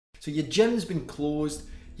So your gym's been closed,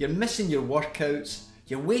 you're missing your workouts,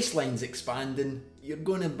 your waistline's expanding, you're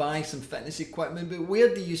going to buy some fitness equipment, but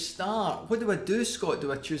where do you start? What do I do, Scott?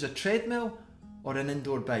 Do I choose a treadmill or an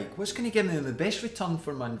indoor bike? What's going to give me the best return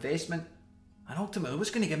for my investment? And ultimately,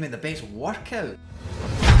 what's going to give me the best workout?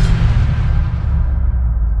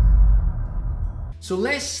 So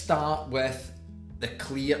let's start with the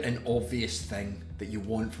clear and obvious thing that you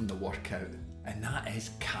want from the workout, and that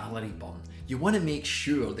is calorie burn. You want to make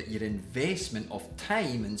sure that your investment of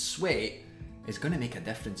time and sweat is going to make a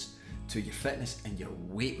difference to your fitness and your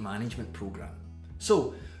weight management program.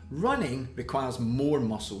 So running requires more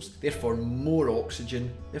muscles, therefore more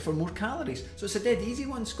oxygen, therefore more calories. So it's a dead easy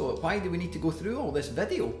one, Scott. Why do we need to go through all this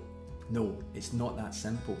video? No, it's not that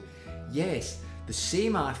simple. Yes, the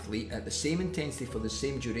same athlete at the same intensity for the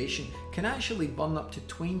same duration can actually burn up to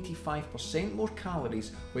 25% more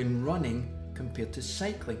calories when running compared to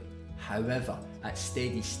cycling. However, at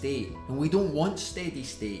steady state, and we don't want steady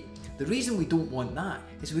state. The reason we don't want that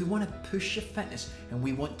is we want to push your fitness and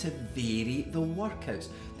we want to vary the workouts.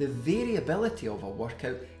 The variability of a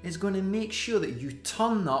workout is going to make sure that you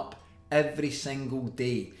turn up every single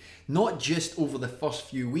day. Not just over the first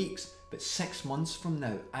few weeks, but 6 months from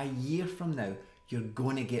now, a year from now, you're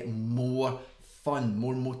going to get more fun,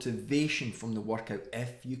 more motivation from the workout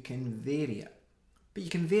if you can vary it. But you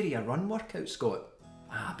can vary a run workout, Scott.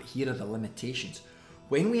 But here are the limitations.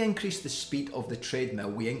 When we increase the speed of the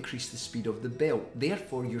treadmill, we increase the speed of the belt.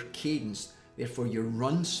 Therefore, your cadence, therefore your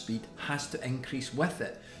run speed has to increase with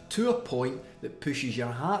it to a point that pushes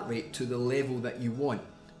your heart rate to the level that you want.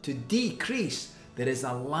 To decrease, there is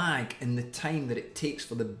a lag in the time that it takes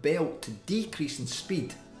for the belt to decrease in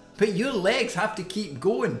speed. But your legs have to keep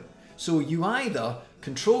going. So you either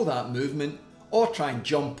control that movement or try and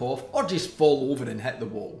jump off or just fall over and hit the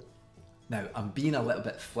wall. Now, I'm being a little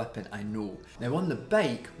bit flippant, I know. Now on the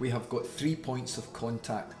bike, we have got 3 points of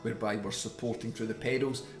contact whereby we're supporting through the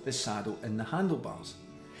pedals, the saddle and the handlebars.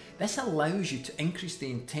 This allows you to increase the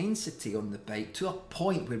intensity on the bike to a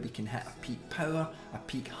point where we can hit a peak power, a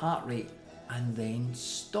peak heart rate, and then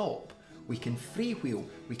stop. We can freewheel,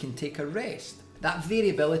 we can take a rest. That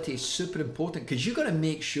variability is super important because you've got to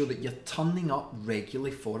make sure that you're turning up regularly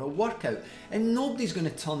for a workout. And nobody's going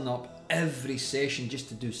to turn up every session just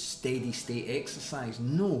to do steady state exercise.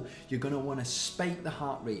 No, you're going to want to spike the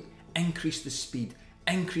heart rate, increase the speed,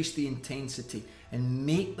 increase the intensity, and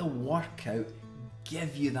make the workout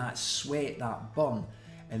give you that sweat, that burn.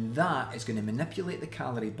 And that is going to manipulate the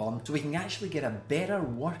calorie burn so we can actually get a better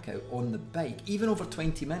workout on the bike, even over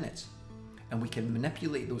 20 minutes. And we can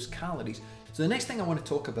manipulate those calories. So the next thing I want to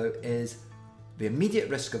talk about is the immediate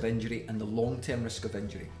risk of injury and the long-term risk of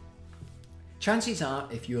injury. Chances are,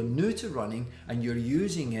 if you're new to running and you're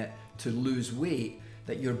using it to lose weight,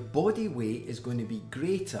 that your body weight is going to be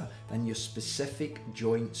greater than your specific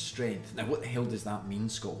joint strength. Now, what the hell does that mean,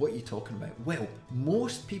 Scott? What are you talking about? Well,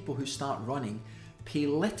 most people who start running pay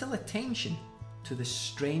little attention to the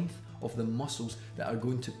strength of the muscles that are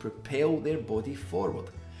going to propel their body forward.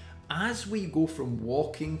 As we go from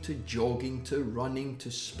walking to jogging to running to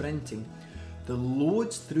sprinting, the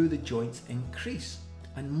loads through the joints increase.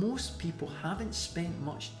 And most people haven't spent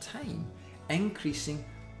much time increasing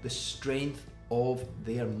the strength of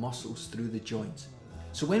their muscles through the joints.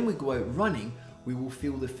 So when we go out running, we will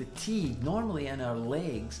feel the fatigue normally in our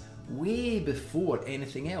legs way before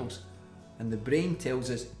anything else. And the brain tells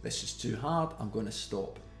us, this is too hard, I'm going to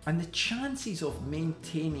stop. And the chances of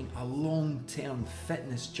maintaining a long-term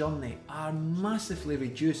fitness journey are massively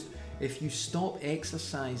reduced if you stop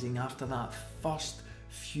exercising after that first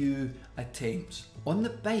few attempts. On the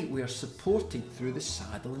bike, we are supported through the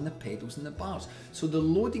saddle and the pedals and the bars, so the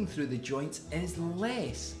loading through the joints is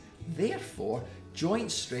less. Therefore,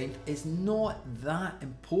 joint strength is not that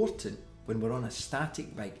important when we're on a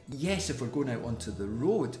static bike. Yes, if we're going out onto the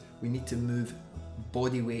road, we need to move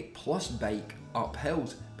body weight plus bike up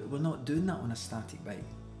hills, but we're not doing that on a static bike.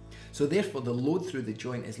 So therefore the load through the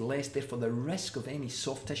joint is less, therefore the risk of any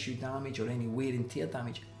soft tissue damage or any wear and tear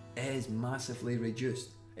damage is massively reduced.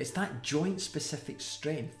 It's that joint specific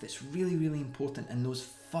strength that's really, really important in those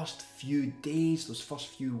first few days, those first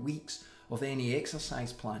few weeks of any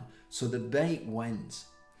exercise plan. So the bike wins.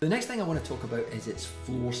 The next thing I want to talk about is its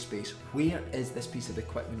floor space. Where is this piece of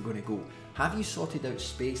equipment going to go? Have you sorted out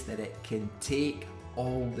space that it can take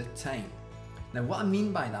all the time? Now what I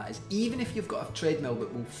mean by that is, even if you've got a treadmill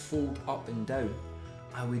that will fold up and down,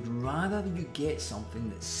 I would rather you get something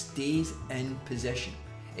that stays in position.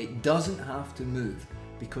 It doesn't have to move,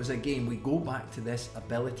 because again, we go back to this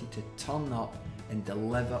ability to turn up and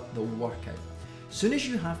deliver the workout. As soon as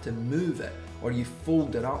you have to move it or you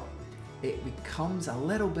fold it up, it becomes a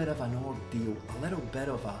little bit of an ordeal, a little bit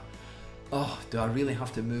of a, oh, do I really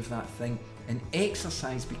have to move that thing? And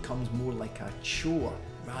exercise becomes more like a chore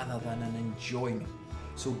rather than an enjoyment.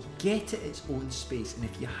 So get it its own space, and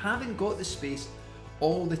if you haven't got the space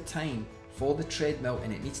all the time for the treadmill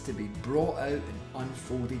and it needs to be brought out and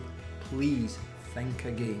unfolded, please think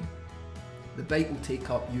again. The bike will take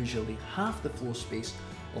up usually half the floor space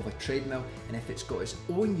of a treadmill, and if it's got its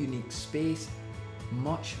own unique space,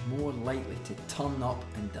 much more likely to turn up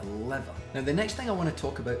and deliver. Now the next thing I want to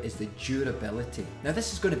talk about is the durability. Now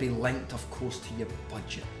this is going to be linked of course to your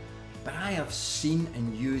budget, but I have seen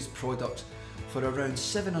and used products for around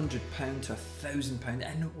 £700 to £1,000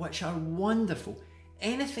 and which are wonderful.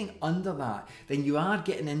 Anything under that, then you are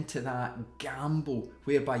getting into that gamble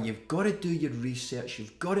whereby you've got to do your research,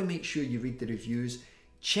 you've got to make sure you read the reviews,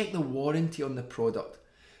 check the warranty on the product.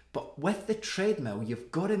 But with the treadmill,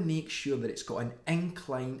 you've got to make sure that it's got an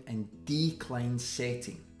incline and decline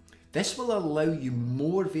setting. This will allow you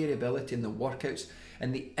more variability in the workouts,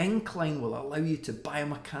 and the incline will allow you to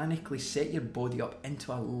biomechanically set your body up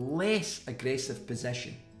into a less aggressive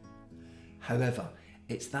position. However,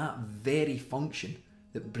 it's that very function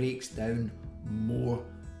that breaks down more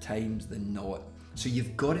times than not. So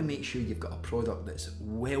you've got to make sure you've got a product that's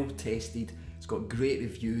well tested, it's got great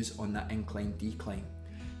reviews on that incline decline.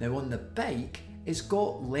 Now on the bike, it's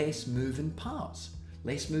got less moving parts.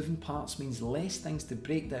 Less moving parts means less things to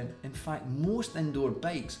break down. In fact, most indoor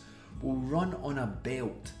bikes will run on a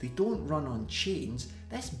belt. They don't run on chains.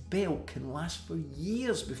 This belt can last for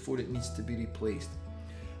years before it needs to be replaced.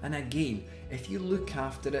 And again, if you look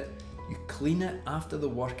after it, you clean it after the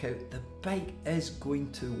workout, the bike is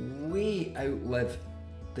going to way outlive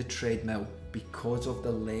the treadmill because of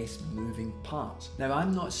the less moving parts. Now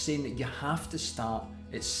I'm not saying that you have to start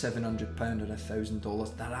at £700 or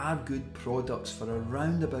 £1,000. There are good products for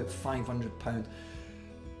around about £500,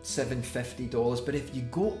 $750, but if you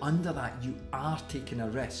go under that, you are taking a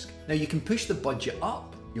risk. Now you can push the budget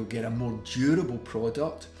up, you'll get a more durable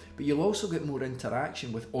product, but you'll also get more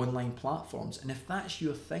interaction with online platforms, and if that's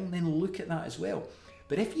your thing, then look at that as well.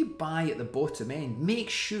 But if you buy at the bottom end, make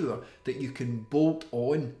sure that you can bolt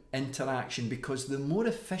on interaction, because the more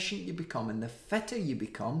efficient you become and the fitter you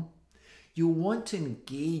become, you'll want to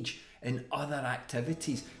engage in other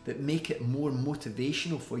activities that make it more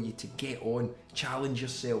motivational for you to get on, challenge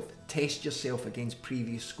yourself, test yourself against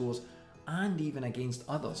previous scores and even against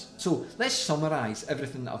others. So let's summarise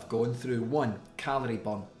everything that I've gone through. 1, calorie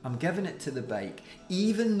burn. I'm giving it to the bike.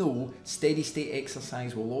 Even though steady state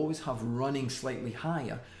exercise will always have running slightly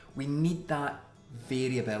higher, we need that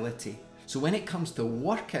variability. So when it comes to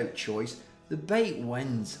workout choice, the bike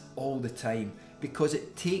wins all the time, because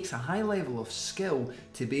it takes a high level of skill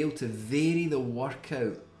to be able to vary the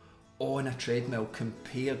workout on a treadmill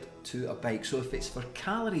compared to a bike. So if it's for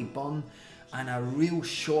calorie burn and a real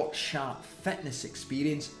short, sharp fitness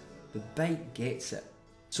experience, the bike gets it.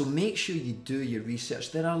 So make sure you do your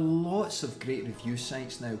research. There are lots of great review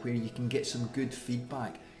sites now where you can get some good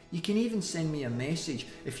feedback. You can even send me a message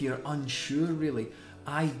if you're unsure really.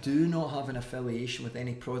 I do not have an affiliation with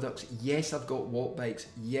any products. Yes, I've got Watt bikes.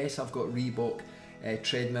 Yes, I've got Reebok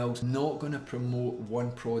treadmills. Not going to promote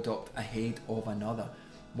one product ahead of another.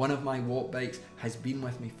 One of my Watt bikes has been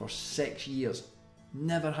with me for 6 years.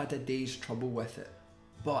 Never had a day's trouble with it.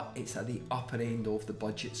 But it's at the upper end of the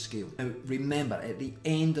budget scale. Now remember, at the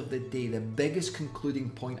end of the day, the biggest concluding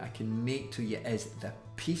point I can make to you is the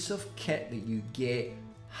piece of kit that you get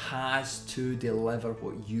has to deliver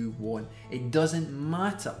what you want. It doesn't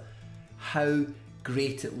matter how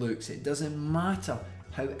great it looks, it doesn't matter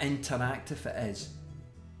how interactive it is.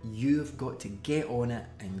 You've got to get on it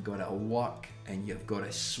and got to work, and you've got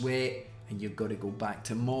to sweat, and you've got to go back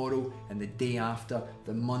tomorrow and the day after,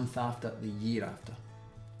 the month after, the year after.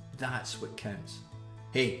 That's what counts.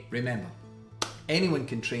 Hey, remember, anyone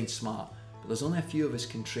can train smart, but there's only a few of us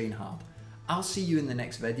can train hard. I'll see you in the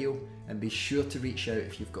next video, and be sure to reach out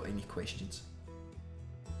if you've got any questions.